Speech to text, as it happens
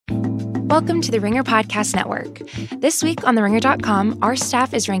Welcome to the Ringer Podcast Network. This week on TheRinger.com, our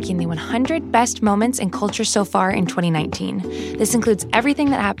staff is ranking the 100 best moments in culture so far in 2019. This includes everything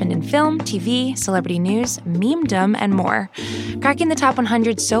that happened in film, TV, celebrity news, memedom, and more. Cracking the top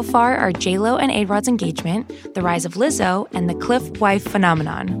 100 so far are J-Lo and A-Rod's engagement, the rise of Lizzo, and the Cliff wife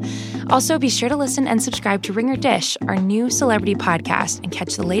phenomenon. Also, be sure to listen and subscribe to Ringer Dish, our new celebrity podcast, and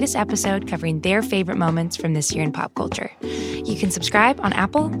catch the latest episode covering their favorite moments from this year in pop culture. You can subscribe on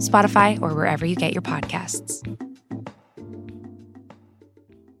Apple, Spotify, or wherever you get your podcasts. Take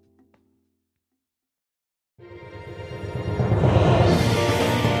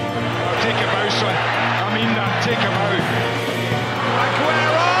him out, son. I mean that. Take him out.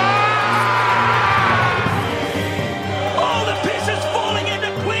 Aguero! All the pieces falling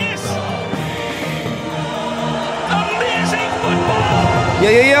into place. Amazing football.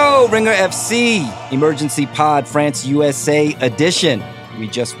 Yo, Ringer FC, Emergency Pod France USA edition. We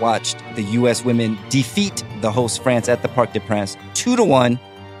just watched the U.S. women defeat the host France at the Parc des Princes 2-1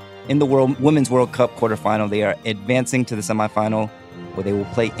 in the Women's World Cup quarterfinal. They are advancing to the semifinal where they will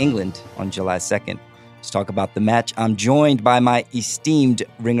play England on July 2nd. Let's talk about the match. I'm joined by my esteemed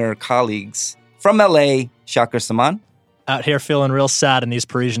Ringer colleagues from L.A., Shakir Saman. Out here feeling real sad in these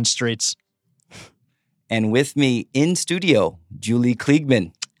Parisian streets. And with me in studio, Julie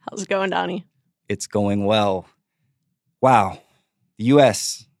Kliegman. How's it going, Donnie? It's going well. Wow. The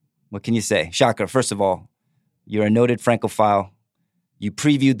U.S., what can you say? Shakir, first of all, you're a noted Francophile. You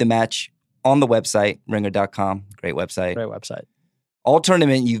previewed the match on the website, ringer.com. Great website. Great website. All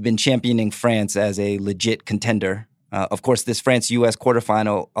tournament, you've been championing France as a legit contender. Of course, this France-U.S.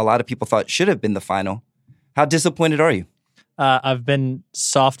 quarterfinal, a lot of people thought should have been the final. How disappointed are you? I've been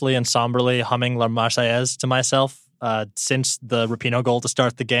softly and somberly humming La Marseillaise to myself since the Rapinoe goal to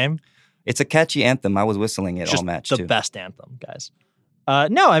start the game. It's a catchy anthem. I was whistling it all match, too. The best anthem, guys.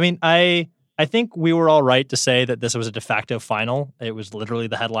 No, I mean, I think we were all right to say that this was a de facto final. It was literally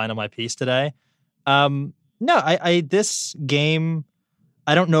the headline of my piece today. This game,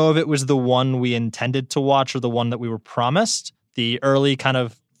 I don't know if it was the one we intended to watch or the one that we were promised. The early kind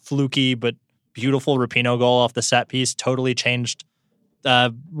of fluky but beautiful Rapinoe goal off the set piece totally changed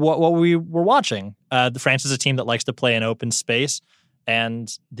what we were watching. The France is a team that likes to play in open space,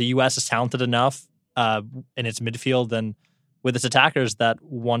 and the U.S. is talented enough in its midfield and with its attackers that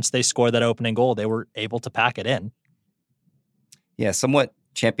once they scored that opening goal, they were able to pack it in. Yeah, somewhat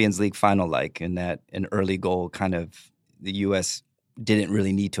Champions League final-like in that an early goal kind of the U.S. didn't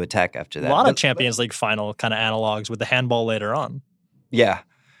really need to attack after that. A lot of Champions League final kind of analogs with the handball later on. Yeah.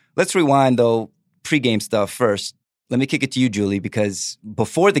 Let's rewind, though, pregame stuff first. Let me kick it to you, Julie, because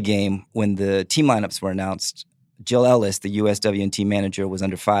before the game, when the team lineups were announced, Jill Ellis, the USWNT manager, was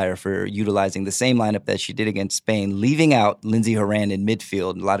under fire for utilizing the same lineup that she did against Spain, leaving out Lindsey Horan in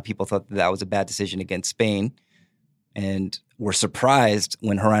midfield. A lot of people thought that was a bad decision against Spain and were surprised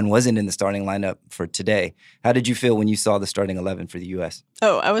when Horan wasn't in the starting lineup for today. How did you feel when you saw the starting 11 for the U.S.?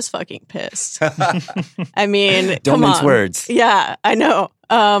 Oh, I was fucking pissed. I mean, Don't mince words. Yeah, I know.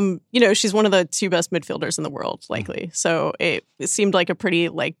 She's one of the two best midfielders in the world, likely. So it seemed like a pretty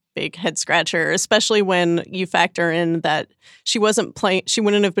big head scratcher, especially when you factor in that she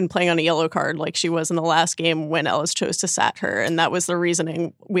wouldn't have been playing on a yellow card like she was in the last game when Ellis chose to sat her, and that was the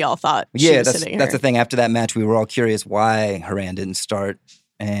reasoning we all thought. That's the thing. After that match, we were all curious why Horan didn't start,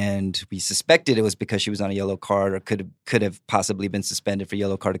 and we suspected it was because she was on a yellow card or could have possibly been suspended for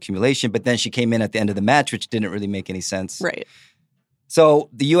yellow card accumulation. But then she came in at the end of the match, which didn't really make any sense. Right. So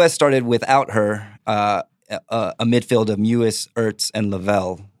the U.S. started without her, a midfield of Mewis, Ertz, and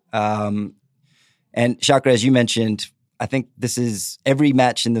Lavelle. And Shakir, as you mentioned, I think this is every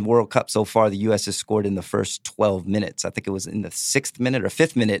match in the World Cup so far, the U.S. has scored in the first 12 minutes. I think it was in the 6th minute or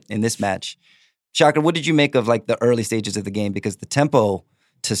 5th minute in this match. Shakir, what did you make of the early stages of the game? Because the tempo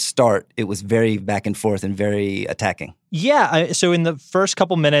to start, it was very back and forth and very attacking. Yeah, so in the first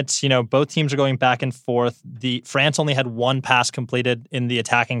couple minutes, both teams are going back and forth. France only had one pass completed in the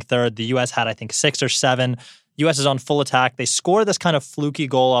attacking third. The U.S. had, I think, 6 or 7. U.S. is on full attack. They score this kind of fluky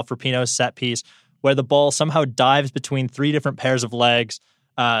goal off Rapinoe's set piece where the ball somehow dives between 3 different pairs of legs,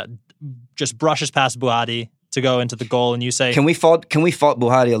 just brushes past Bouhaddi to go into the goal. And you say, Can we fault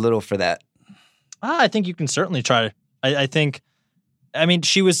Bouhaddi a little for that? I think you can certainly try. I mean,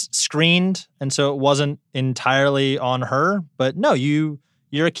 she was screened, and so it wasn't entirely on her. But no, you're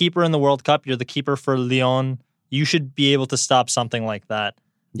a keeper in the World Cup. You're the keeper for Lyon. You should be able to stop something like that.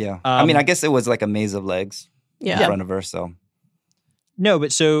 Yeah. I guess it was like a maze of legs in front of her, so. No,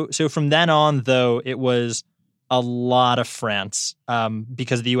 but so from then on, though, it was a lot of France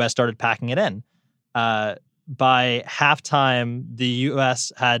because the U.S. started packing it in. By halftime, the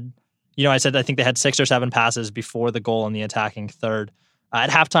U.S. had I said I think they had 6 or 7 passes before the goal in the attacking third. At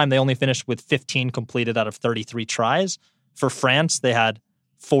halftime, they only finished with 15 completed out of 33 tries. For France, they had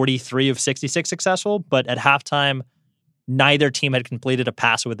 43 of 66 successful, but at halftime, neither team had completed a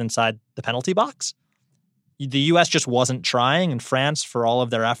pass within inside the penalty box. The U.S. just wasn't trying, and France, for all of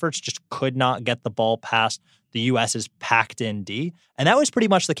their efforts, just could not get the ball past the U.S.'s packed-in D. And that was pretty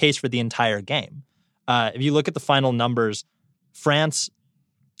much the case for the entire game. If you look at the final numbers, France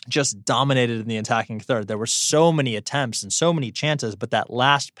just dominated in the attacking third. There were so many attempts and so many chances, but that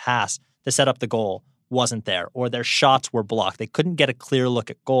last pass to set up the goal wasn't there, or their shots were blocked. They couldn't get a clear look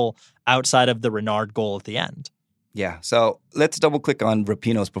at goal outside of the Renard goal at the end. Yeah, so let's double-click on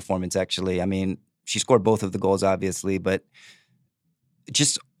Rapinoe's performance, actually. I mean, she scored both of the goals, obviously, but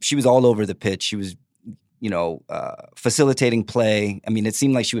she was all over the pitch. She was, facilitating play. I mean, it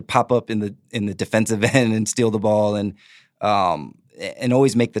seemed like she would pop up in the defensive end and steal the ball and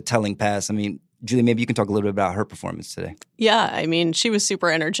always make the telling pass. I mean, Julie, maybe you can talk a little bit about her performance today. Yeah, I mean, she was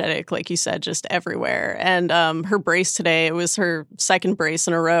super energetic, like you said, just everywhere. And her brace today, it was her second brace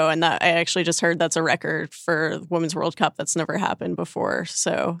in a row. And that I actually just heard that's a record for the Women's World Cup. That's never happened before.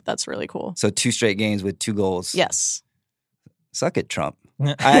 So that's really cool. So 2 straight games with 2 goals. Yes. Suck it, Trump.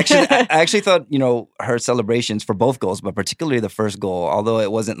 I actually thought, her celebrations for both goals, but particularly the first goal, although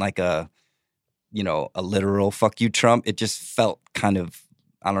it wasn't like a literal fuck you, Trump, it just felt kind of,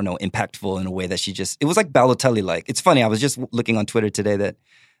 I don't know, impactful in a way that it was like Balotelli-like. It's funny, I was just looking on Twitter today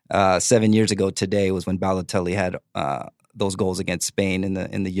that 7 years ago today was when Balotelli had those goals against Spain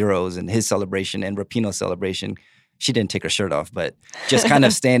in the Euros, and his celebration and Rapinoe's celebration, she didn't take her shirt off, but just kind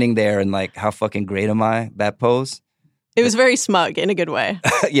of standing there and like, how fucking great am I, that pose. It was very smug in a good way.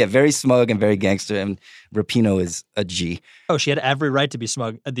 Yeah, very smug and very gangster, and Rapinoe is a G. Oh, she had every right to be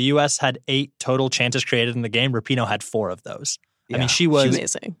smug. The U.S. had 8 total chances created in the game. Rapinoe had 4 of those. Yeah. I mean, she was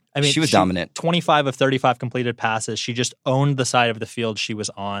amazing. I mean, she was dominant. 25 of 35 completed passes. She just owned the side of the field she was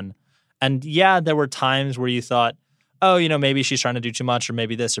on. And yeah, there were times where you thought, oh, maybe she's trying to do too much, or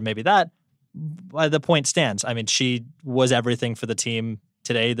maybe this, or maybe that. The point stands. I mean, she was everything for the team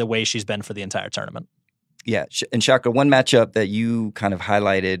today, the way she's been for the entire tournament. Yeah, and Shaka, one matchup that you kind of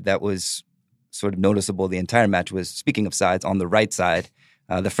highlighted that was sort of noticeable the entire match was, speaking of sides, on the right side,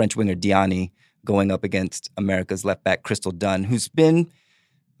 the French winger Diani going up against America's left back Crystal Dunn, who's been,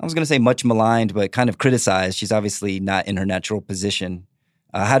 I was going to say much maligned, but kind of criticized. She's obviously not in her natural position.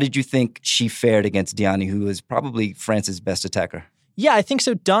 How did you think she fared against Diani, who is probably France's best attacker? Yeah, I think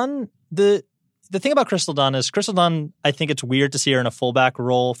so. Dunn, the thing about Crystal Dunn is I think it's weird to see her in a fullback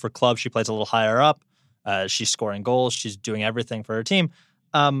role for club. She plays a little higher up. She's scoring goals. She's doing everything for her team.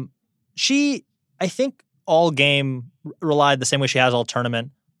 She, I think, all game relied the same way she has all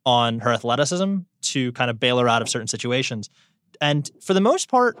tournament on her athleticism to kind of bail her out of certain situations. And for the most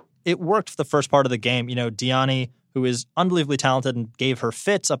part, it worked for the first part of the game. Diani, who is unbelievably talented and gave her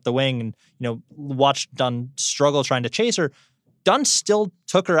fits up the wing and, watched Dunn struggle trying to chase her. Dunn still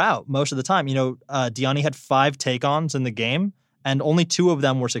took her out most of the time. Diani had 5 take-ons in the game, and only 2 of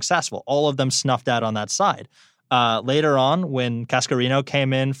them were successful. All of them snuffed out on that side. Later on, when Cascarino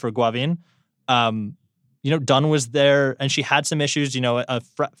came in for Guavin, Dunn was there, and she had some issues. A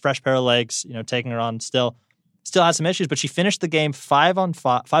fresh pair of legs, taking her on still had some issues, but she finished the game 5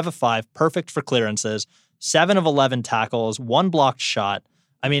 of 5, perfect for clearances, 7 of 11 tackles, 1 blocked shot.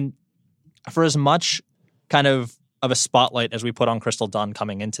 I mean, for as much kind of a spotlight as we put on Crystal Dunn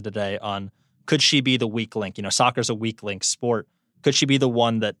coming into today on, could she be the weak link? Soccer's a weak link sport. Could she be the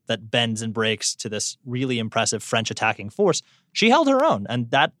one that bends and breaks to this really impressive French attacking force? She held her own, and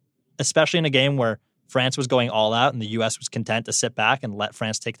that, especially in a game where France was going all out and the U.S. was content to sit back and let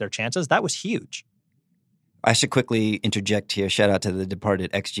France take their chances, that was huge. I should quickly interject here. Shout out to the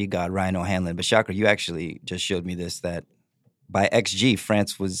departed XG god, Ryan O'Hanlon. But Shaka, you actually just showed me this, that by XG,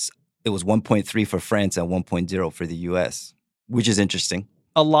 it was 1.3 for France and 1.0 for the U.S., which is interesting.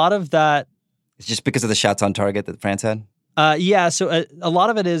 A lot of that... It's just because of the shots on target that France had? Yeah, so a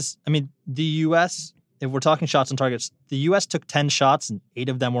lot of it is, the U.S., if we're talking shots on targets, the U.S. took 10 shots and 8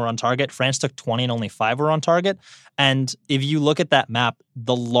 of them were on target. France took 20 and only 5 were on target. And if you look at that map,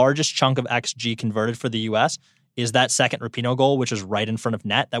 the largest chunk of XG converted for the U.S. is that second Rapinoe goal, which is right in front of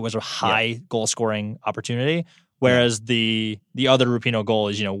net. That was a high goal-scoring opportunity, whereas the other Rapinoe goal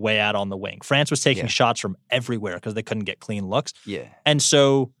is, way out on the wing. France was taking shots from everywhere because they couldn't get clean looks. Yeah. And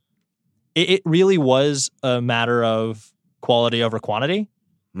so it really was a matter of quality over quantity,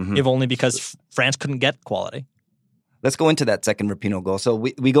 if only because France couldn't get quality. Let's go into that second Rapinoe goal. So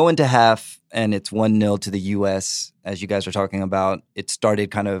we go into half, and it's 1-0 to the U.S., as you guys are talking about. It started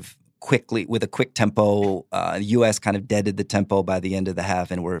kind of quickly with a quick tempo. The U.S. kind of deaded the tempo by the end of the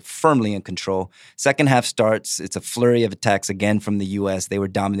half and were firmly in control. Second half starts. It's a flurry of attacks again from the U.S. They were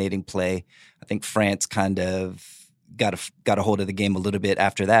dominating play. I think France kind of got a hold of the game a little bit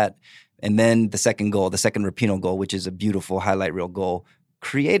after that. And then the second Rapinoe goal, which is a beautiful highlight reel goal,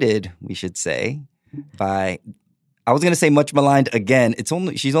 created, we should say, by, I was going to say much maligned again.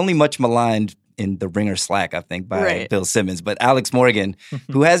 She's only much maligned in the Ringer Slack, I think, by Bill Simmons. But Alex Morgan,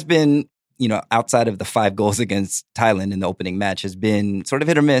 who has been, outside of the 5 goals against Thailand in the opening match, has been sort of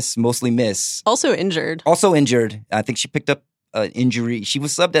hit or miss, mostly miss. Also injured. I think she picked up an injury. She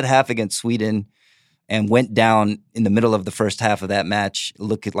was subbed at half against Sweden and went down in the middle of the first half of that match.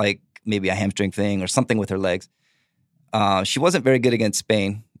 Looked like maybe a hamstring thing or something with her legs. She wasn't very good against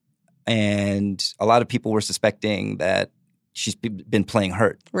Spain. And a lot of people were suspecting that she's been playing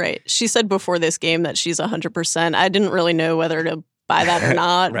hurt. Right. She said before this game that she's 100%. I didn't really know whether to buy that or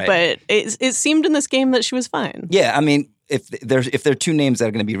not, right. But it seemed in this game that she was fine. Yeah, I mean, if there are 2 names that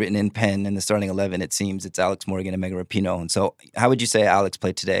are going to be written in pen in the starting 11, it seems it's Alex Morgan and Megan Rapinoe. And so how would you say Alex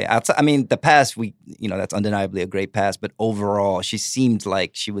played today? The pass, that's undeniably a great pass, but overall, she seemed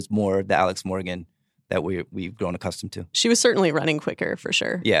like she was more the Alex Morgan that we've grown accustomed to. She was certainly running quicker, for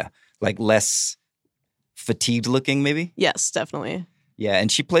sure. Yeah, like less fatigued looking, maybe? Yes, definitely. Yeah,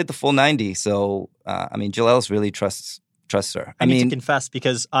 and she played the full 90, so, Jill Ellis really trusts her. I need to confess,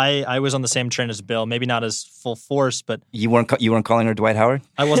 because I was on the same train as Bill, maybe not as full force, but... You weren't calling her Dwight Howard?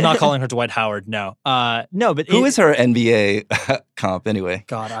 I was not calling her Dwight Howard, no. No, but... Who is her NBA comp, anyway?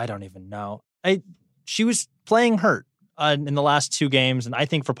 God, I don't even know. She was playing hurt in the last 2 games, and I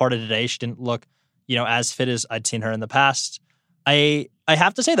think for part of today, she didn't look, as fit as I'd seen her in the past. I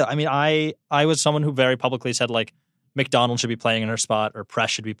have to say, though, I was someone who very publicly said, like, McDonald should be playing in her spot or Press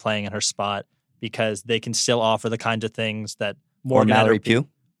should be playing in her spot because they can still offer the kinds of things that Morgan... Or Mallory Pugh?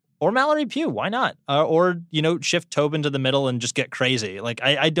 Or Mallory Pugh, why not? Or shift Tobin to the middle and just get crazy. Like,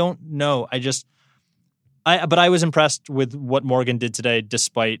 I don't know. But I was impressed with what Morgan did today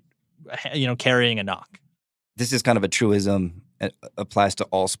despite, carrying a knock. This is kind of a truism. It applies to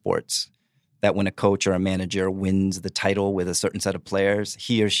all sports. That when a coach or a manager wins the title with a certain set of players,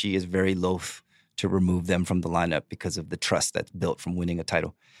 he or she is very loath to remove them from the lineup because of the trust that's built from winning a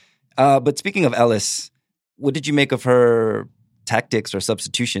title. But speaking of Ellis, what did you make of her tactics or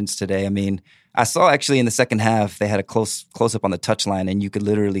substitutions today? I saw actually in the second half, they had a close up on the touchline, and you could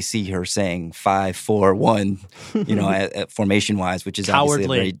literally see her saying 5-4-1, at formation-wise, which is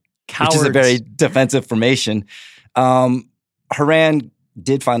obviously a very defensive formation. Horan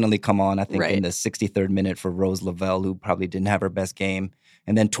did finally come on, I think, in the 63rd minute for Rose Lavelle, who probably didn't have her best game.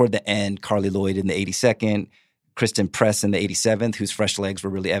 And then toward the end, Carly Lloyd in the 82nd, Kristen Press in the 87th, whose fresh legs were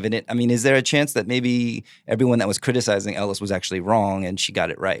really evident. Is there a chance that maybe everyone that was criticizing Ellis was actually wrong and she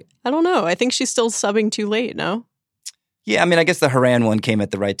got it right? I don't know. I think she's still subbing too late, no? Yeah, I guess the Horan one came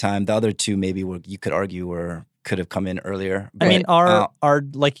at the right time. The other 2 maybe you could argue could have come in earlier. But, our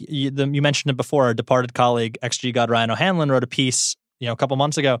like you mentioned it before, our departed colleague, XG God Ryan O'Hanlon, wrote a piece a couple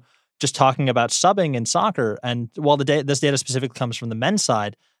months ago just talking about subbing in soccer. And while this data specifically comes from the men's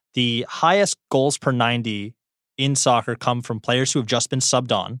side, the highest goals per 90 in soccer come from players who have just been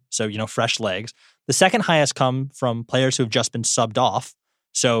subbed on, so, fresh legs. The second highest come from players who have just been subbed off,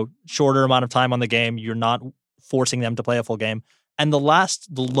 so shorter amount of time on the game, you're not forcing them to play a full game. And the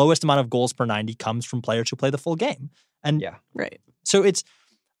lowest amount of goals per 90 comes from players who play the full game. And yeah, right. So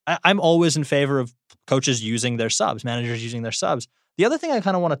I'm always in favor of coaches using their subs, managers using their subs. The other thing I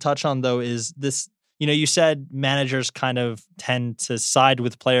kind of want to touch on, though, is this, you said managers kind of tend to side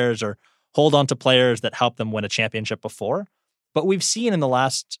with players or hold on to players that help them win a championship before. But we've seen in the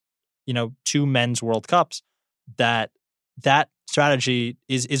last, 2 men's World Cups that strategy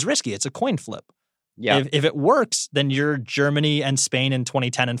is risky. It's a coin flip. Yeah. If it works, then you're Germany and Spain in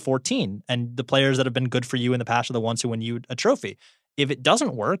 2010 and 14. And the players that have been good for you in the past are the ones who win you a trophy. If it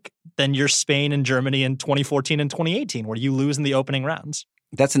doesn't work, then you're Spain and Germany in 2014 and 2018, where you lose in the opening rounds.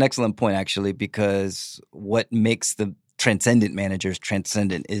 That's an excellent point, actually, because what makes the transcendent managers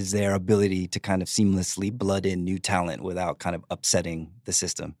transcendent is their ability to kind of seamlessly blood in new talent without kind of upsetting the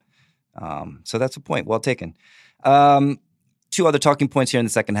system. So that's a point. Well taken. 2 other talking points here in the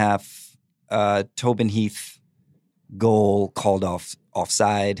second half. Tobin Heath goal called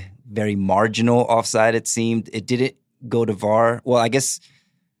offside, very marginal offside, it seemed. It didn't go to VAR. Well, I guess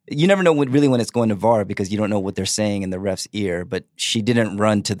you never know when it's going to VAR because you don't know what they're saying in the ref's ear, but she didn't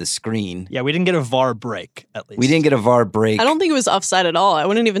run to the screen. Yeah, we didn't get a VAR break, at least. We didn't get a VAR break. I don't think it was offside at all. I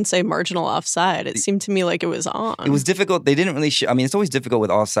wouldn't even say marginal offside. It seemed to me like it was on. It was difficult. They didn't really it's always difficult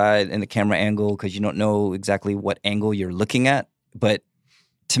with offside and the camera angle because you don't know exactly what angle you're looking at, but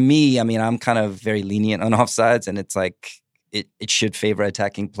to me, I mean, I'm kind of very lenient on offsides, and it's like it should favor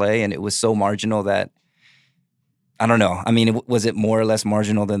attacking play, and it was so marginal that I don't know. I mean, was it more or less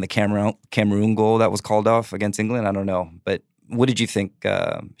marginal than the Cameroon goal that was called off against England? I don't know. But what did you think,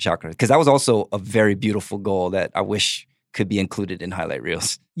 Xhaka? Because that was also a very beautiful goal that I wish could be included in highlight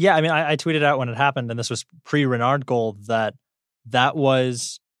reels. Yeah, I mean, I tweeted out when it happened, and this was pre-Renard goal, that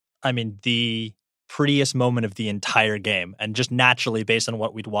was, I mean, the prettiest moment of the entire game. And just naturally, based on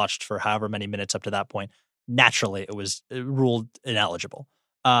what we'd watched for however many minutes up to that point, naturally it was ruled ineligible.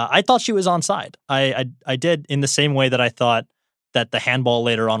 I thought she was onside. I did, in the same way that I thought that the handball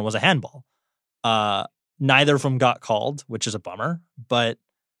later on was a handball. Neither of them got called, which is a bummer. But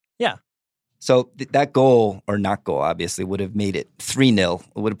yeah. So that goal, or not goal, obviously, would have made it 3-0. It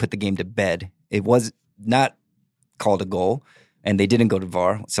would have put the game to bed. It was not called a goal, and they didn't go to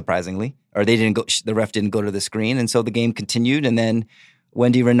VAR, surprisingly. Or they didn't go. The ref didn't go to the screen, and so the game continued. And then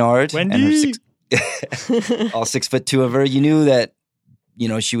Wendy Renard and her all 6'2" of her, you knew that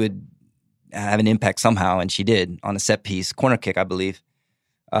she would have an impact somehow, and she did on a set piece, corner kick, I believe,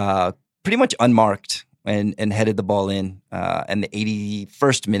 pretty much unmarked, and headed the ball in the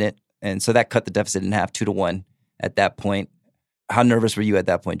 81st minute, and so that cut the deficit in half, 2-1 at that point. How nervous were you at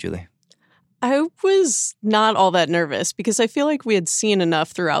that point, Julie? I was not all that nervous because I feel like we had seen enough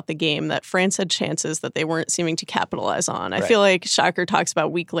throughout the game that France had chances that they weren't seeming to capitalize on. I feel like Xhaka talks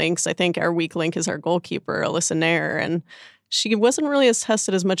about weak links. I think our weak link is our goalkeeper, Alyssa Nair, and she wasn't really as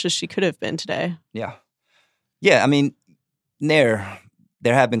tested as much as she could have been today. Yeah. I mean, Nair,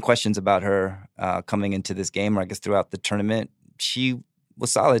 there have been questions about her coming into this game, or I guess throughout the tournament. She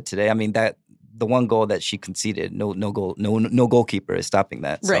was solid today. I mean, the one goal that she conceded, no goalkeeper is stopping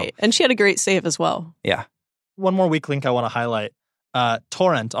that. So. Right. And she had a great save as well. Yeah. One more weak link I want to highlight.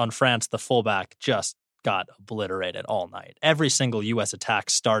 Torrent on France, the fullback, just got obliterated all night. Every single U.S. attack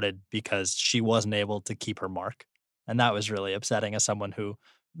started because she wasn't able to keep her mark. And that was really upsetting as someone who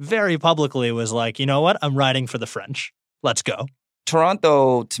very publicly was like, you know what? I'm riding for the French. Let's go.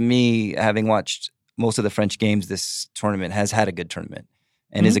 Toronto, to me, having watched most of the French games this tournament, has had a good tournament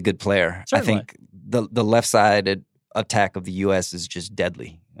and is a good player. Certainly. I think the left-sided attack of the U.S. is just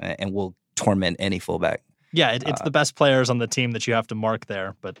deadly and will torment any fullback. Yeah, it's the best players on the team that you have to mark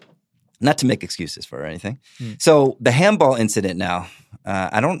there, but not to make excuses for anything. So the handball incident now,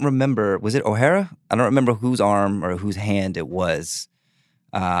 I don't remember, was it O'Hara? I don't remember whose arm or whose hand it was,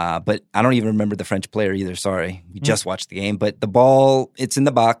 but I don't even remember the French player either, sorry. We just watched the game, but the ball, it's in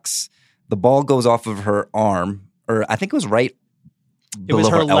the box. The ball goes off of her arm, or I think it was right below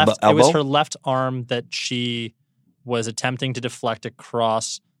her elbow. It was her left arm that she was attempting to deflect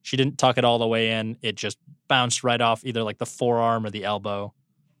across. She didn't tuck it all the way in. It just bounced right off either like the forearm or the elbow.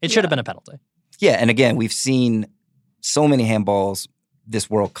 It should have been a penalty. Yeah, and again, we've seen so many handballs this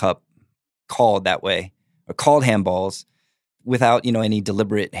World Cup called that way, or called handballs without, any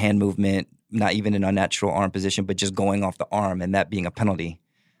deliberate hand movement, not even an unnatural arm position, but just going off the arm and that being a penalty.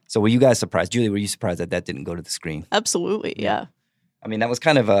 So were you guys surprised? Julie, were you surprised that didn't go to the screen? Absolutely, yeah. I mean, that was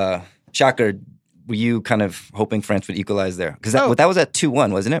kind of a shocker. Were you kind of hoping France would equalize there? Because that was at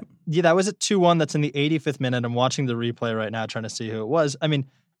 2-1, wasn't it? Yeah, that was at 2-1. That's in the 85th minute. I'm watching the replay right now, trying to see who it was. I mean,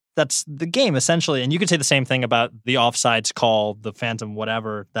 that's the game, essentially. And you could say the same thing about the offsides call, the phantom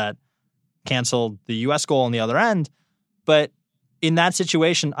whatever, that canceled the U.S. goal on the other end. But in that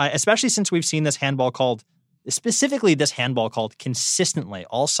situation, especially since we've seen this handball called, specifically this handball called consistently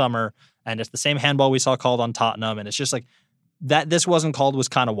all summer, and it's the same handball we saw called on Tottenham, and it's just like that this wasn't called was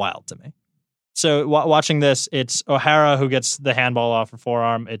kind of wild to me. So watching this, it's O'Hara who gets the handball off her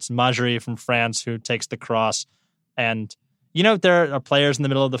forearm. It's Majri from France who takes the cross. And, there are players in the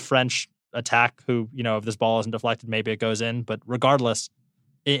middle of the French attack who, if this ball isn't deflected, maybe it goes in. But regardless,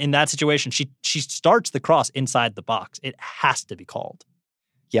 in that situation, she starts the cross inside the box. It has to be called.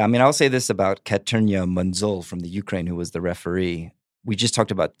 Yeah, I mean, I'll say this about Katerina Munzul from the Ukraine, who was the referee. We just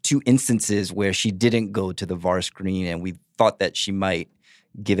talked about two instances where she didn't go to the VAR screen, and we thought that she might,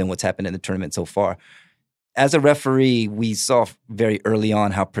 given what's happened in the tournament so far. As a referee, we saw very early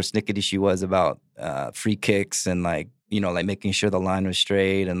on how persnickety she was about free kicks and like making sure the line was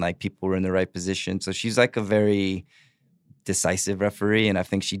straight and like people were in the right position. So she's like a very decisive referee, and I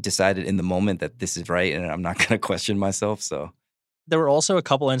think she decided in the moment that this is right and I'm not going to question myself. So there were also a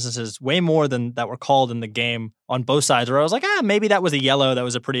couple instances, way more than that were called in the game on both sides, where I was like, maybe that was a yellow. That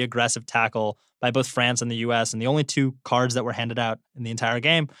was a pretty aggressive tackle by both France and the U.S. And the only two cards that were handed out in the entire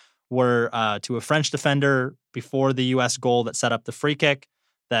game were to a French defender before the U.S. goal that set up the free kick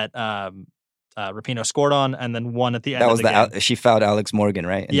that Rapinoe scored on, and then one at the end of the game. She fouled Alex Morgan,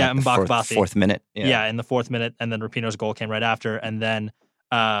 right? In the fourth minute. Yeah, in the fourth minute, and then Rapinoe's goal came right after. And then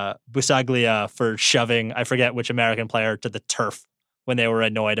Busaglia for shoving, I forget which American player, to the turf when they were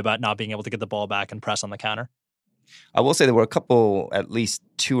annoyed about not being able to get the ball back and press on the counter. I will say there were a couple, at least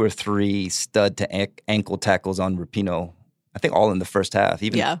 2 or 3 stud to ankle tackles on Rapinoe. I think all in the first half.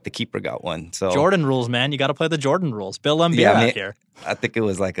 Even the keeper got one. So Jordan rules, man. You got to play the Jordan rules. Bill Laimbeer out here. I think it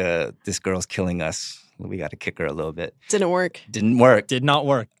was like this girl's killing us. We got to kick her a little bit. Didn't work. Did not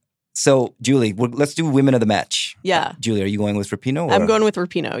work. So, Julie, let's do women of the match. Yeah. Julie, are you going with Rapinoe? I'm going with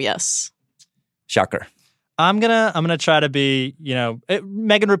Rapinoe, yes. Shocker. I'm gonna try to be,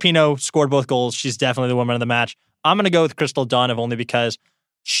 Megan Rapinoe scored both goals. She's definitely the woman of the match. I'm gonna go with Crystal Dunn, if only because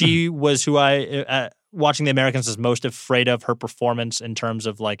she was who I watching the Americans was most afraid of her performance in terms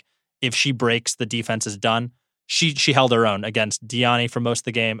of like if she breaks, the defense is done. She held her own against Diani for most of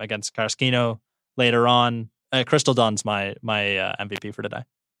the game, against Carrasquino later on. Crystal Dunn's my MVP for today.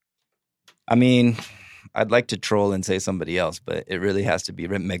 I mean, I'd like to troll and say somebody else, but it really has to be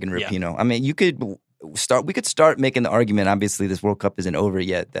Megan Rapinoe. Yeah. I mean, we could start making the argument, obviously this World Cup isn't over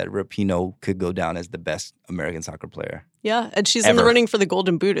yet, that Rapinoe could go down as the best American soccer player. Yeah, and she's in the running for the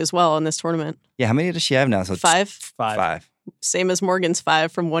Golden Boot as well in this tournament. Yeah, how many does she have now? So 5. 5. Same as Morgan's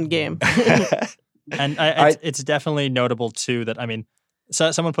 5 from one game. And it's definitely notable, too, that, I mean,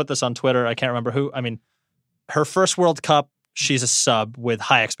 someone put this on Twitter, I can't remember who. I mean, her first World Cup, she's a sub with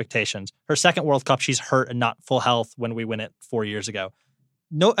high expectations. Her second World Cup, she's hurt and not full health when we win it 4 years ago.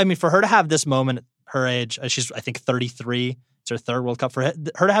 No, I mean, for her to have this moment at her age, she's, I think, 33. It's her third World Cup. For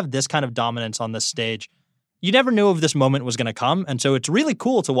her to have this kind of dominance on this stage, you never knew if this moment was going to come. And so it's really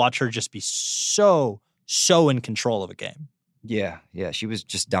cool to watch her just be so in control of a game. Yeah. She was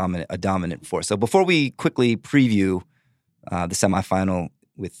just a dominant force. So before we quickly preview the semifinal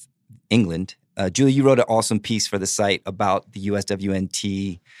with England, Julie, you wrote an awesome piece for the site about the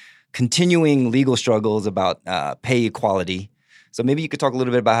USWNT continuing legal struggles about pay equality. So maybe you could talk a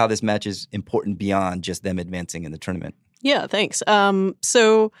little bit about how this match is important beyond just them advancing in the tournament. Yeah, thanks.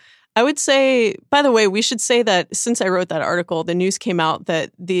 So I would say, by the way, we should say that since I wrote that article, the news came out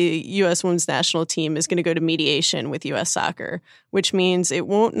that the U.S. women's national team is going to go to mediation with U.S. Soccer, which means it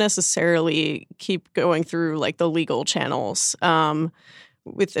won't necessarily keep going through like the legal channels.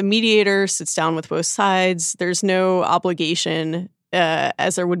 With a mediator, sits down with both sides. There's no obligation,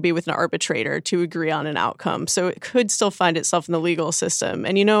 as there would be with an arbitrator, to agree on an outcome. So it could still find itself in the legal system.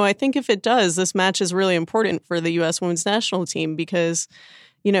 And, I think if it does, this match is really important for the U.S. women's national team because,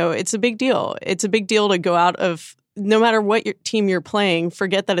 it's a big deal. It's a big deal to go out of, no matter what team you're playing,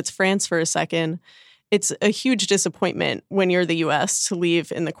 forget that it's France for a second. It's a huge disappointment when you're the U.S. to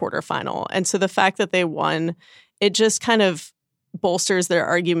leave in the quarterfinal. And so the fact that they won, it just kind of bolsters their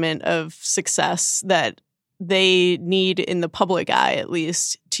argument of success that they need in the public eye, at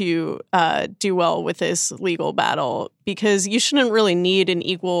least, to do well with this legal battle, because you shouldn't really need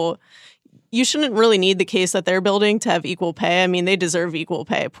the case that they're building to have equal pay. I mean, they deserve equal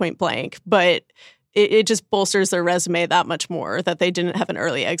pay, point blank, but it just bolsters their resume that much more that they didn't have an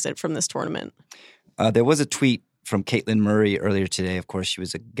early exit from this tournament. There was a tweet from Caitlin Murray earlier today. Of course, she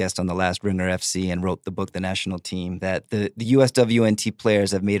was a guest on the last Ringer FC and wrote the book, The National Team, that the USWNT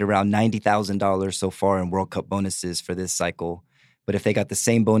players have made around $90,000 so far in World Cup bonuses for this cycle. But if they got the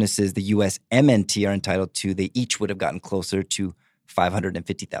same bonuses the USMNT are entitled to, they each would have gotten closer to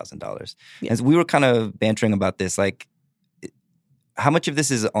 $550,000. Yeah. And we were kind of bantering about this, like how much of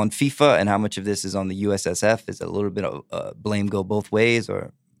this is on FIFA and how much of this is on the USSF? Is it a little bit of blame go both ways,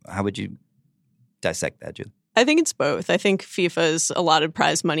 or how would you dissect that, Julie? I think it's both. I think FIFA's allotted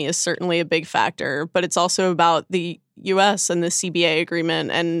prize money is certainly a big factor, but it's also about the U.S. and the CBA agreement.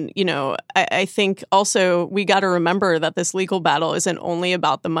 And, I think also we got to remember that this legal battle isn't only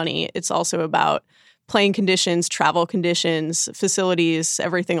about the money. It's also about playing conditions, travel conditions, facilities,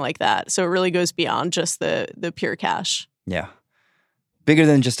 everything like that. So it really goes beyond just the pure cash. Yeah. Bigger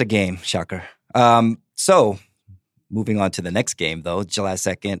than just a game, shocker. So moving on to the next game, though, July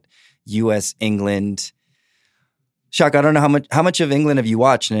 2nd, U.S.-England. Shock, I don't know how much of England have you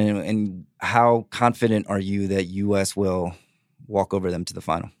watched, and how confident are you that U.S. will walk over them to the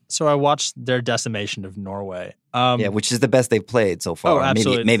final? So I watched their decimation of Norway. Which is the best they've played so far. Oh,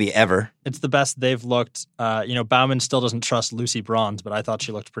 absolutely. Maybe ever. It's the best they've looked. Baumann still doesn't trust Lucy Bronze, but I thought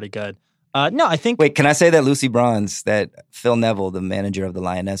she looked pretty good. No, I think... Wait, can I say that Lucy Bronze, that Phil Neville, the manager of the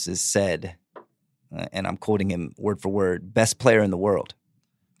Lionesses, said, and I'm quoting him word for word, best player in the world,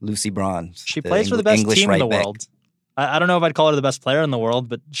 Lucy Bronze. She plays for the best English team in the right back. world. I don't know if I'd call her the best player in the world,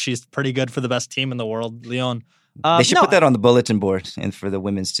 but she's pretty good for the best team in the world, Lyon. They should put that on the bulletin board and for the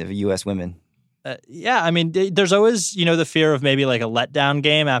U.S. women. Yeah, I mean, there's always, the fear of maybe like a letdown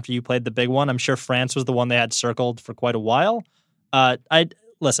game after you played the big one. I'm sure France was the one they had circled for quite a while.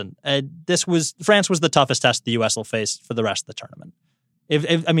 Listen. France was the toughest test the U.S. will face for the rest of the tournament.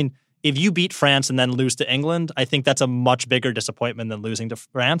 If you beat France and then lose to England, I think that's a much bigger disappointment than losing to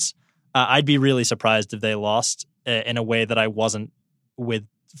France. I'd be really surprised if they lost in a way that I wasn't with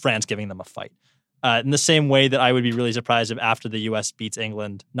France giving them a fight. In the same way that I would be really surprised if after the U.S. beats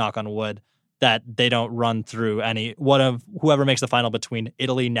England, knock on wood, that they don't run through whoever makes the final between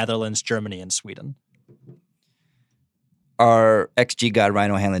Italy, Netherlands, Germany, and Sweden. Our XG guy,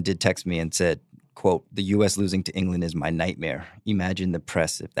 Ryan O'Hanlon, did text me and said, quote, "The U.S. losing to England is my nightmare. Imagine the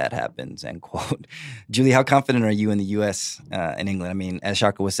press if that happens," end quote. Julie, how confident are you in the U.S. And England? I mean, as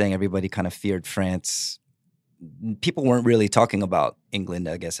Shaka was saying, everybody kind of feared France. People weren't really talking about England,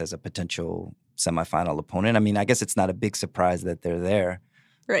 I guess, as a potential semifinal opponent. I mean, I guess it's not a big surprise that they're there.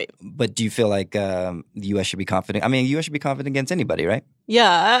 Right. But do you feel like the U.S. should be confident? I mean, the U.S. should be confident against anybody, right?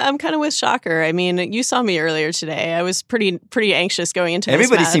 Yeah, I'm kind of with Shocker. I mean, you saw me earlier today. I was pretty anxious going into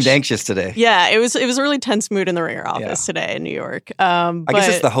Everybody this match. seemed anxious today. Yeah, it was a really tense mood in the Ringer office today in New York. I guess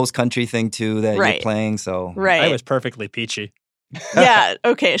it's the host country thing, too, that you're playing. So right. I was perfectly peachy. Yeah,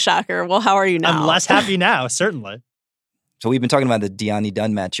 okay, Shocker. Well, how are you now? I'm less happy now, certainly. So we've been talking about the Diani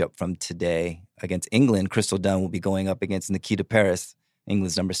Dunn matchup from today against England. Crystal Dunn will be going up against Nikita Paris,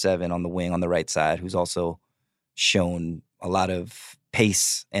 England's number 7 on the wing on the right side, who's also shown a lot of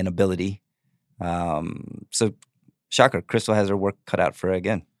pace and ability. So, shocker, Crystal has her work cut out for her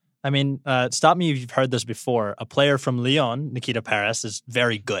again. I mean, stop me if you've heard this before. A player from Lyon, Nikita Paris, is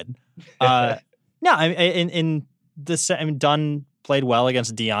very good. Dunn played well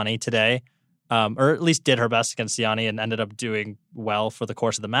against Diani today, or at least did her best against Diani and ended up doing well for the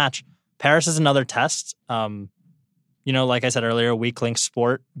course of the match. Paris is another test. Like I said earlier, weak link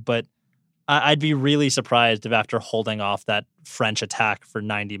sport, but I'd be really surprised if after holding off that French attack for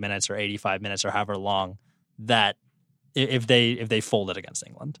 90 minutes or 85 minutes or however long, that if they folded against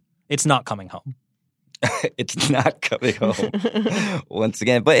England. It's not coming home. It's not coming home once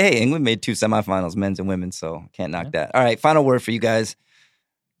again. But hey, England made 2 semifinals, men's and women's, so can't knock that. All right, final word for you guys.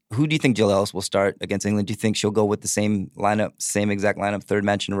 Who do you think Jill Ellis will start against England? Do you think she'll go with the same exact lineup, third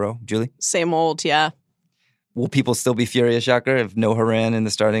match in a row? Julie? Same old, yeah. Will people still be furious, Shocker, if no Haran in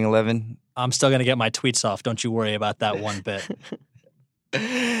the starting 11? I'm still going to get my tweets off. Don't you worry about that one bit.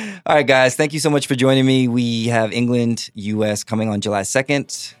 All right, guys. Thank you so much for joining me. We have England, U.S. coming on July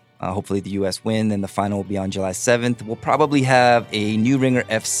 2nd. Hopefully the U.S. win. Then the final will be on July 7th. We'll probably have a new Ringer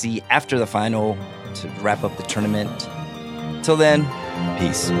FC after the final to wrap up the tournament. Till then,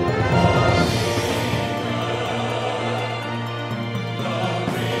 peace.